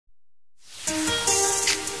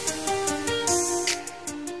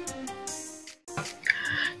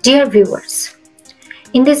Dear viewers,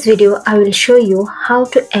 in this video I will show you how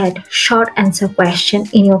to add short answer question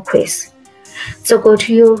in your quiz. So go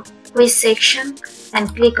to your quiz section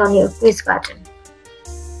and click on your quiz button.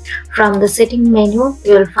 From the setting menu,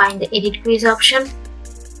 you will find the edit quiz option,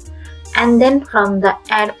 and then from the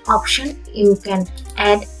add option you can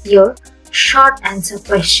add your short answer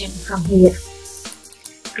question from here.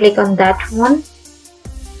 Click on that one.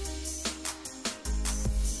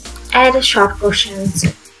 Add a short question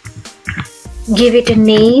answer. Give it a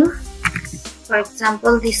name, for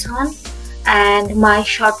example this one, and my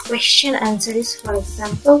short question answer is, for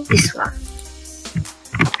example, this one.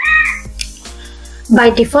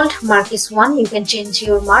 By default mark is 1. You can change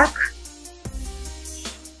your mark.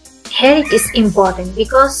 Here it is important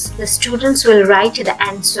because the students will write the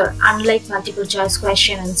answer unlike multiple choice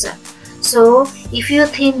question answer. So if you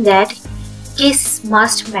think that case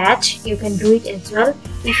must match, you can do it as well.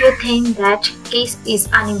 If you think that case is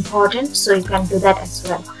unimportant, so you can do that as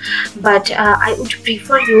well. But I would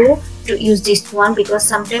prefer you to use this one because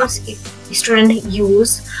sometimes if students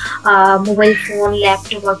use mobile phone,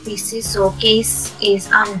 laptop or PC, so case is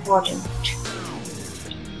unimportant.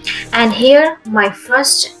 And here my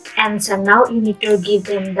first answer, now you need to give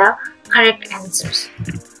them the correct answers.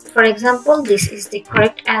 For example, this is the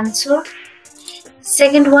correct answer.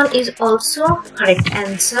 Second one is also correct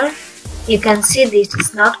answer. You can see this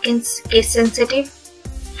is not case sensitive.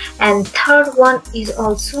 And third one is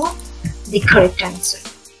also the correct answer.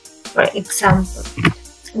 For example,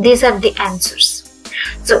 these are the answers.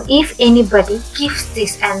 So if anybody gives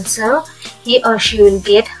this answer, he or she will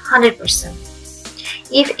get 100%.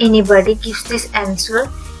 If anybody gives this answer,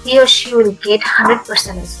 he or she will get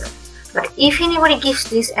 100% as well. But if anybody gives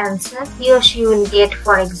this answer, he or she will get,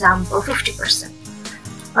 for example, 50%.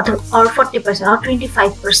 Or 40% or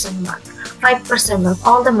 25% mark, 5% mark.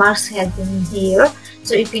 All the marks have been here,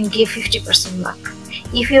 so you can give 50% mark.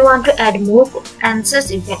 If you want to add more answers,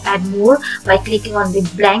 you can add more by clicking on the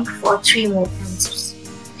blank for 3 more answers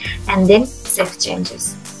and then save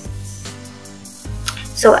changes.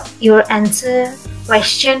 So your answer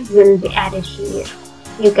question will be added here.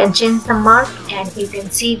 You can change the mark and you can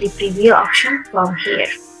see the preview option from here.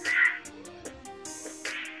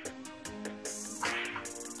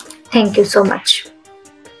 Thank you so much.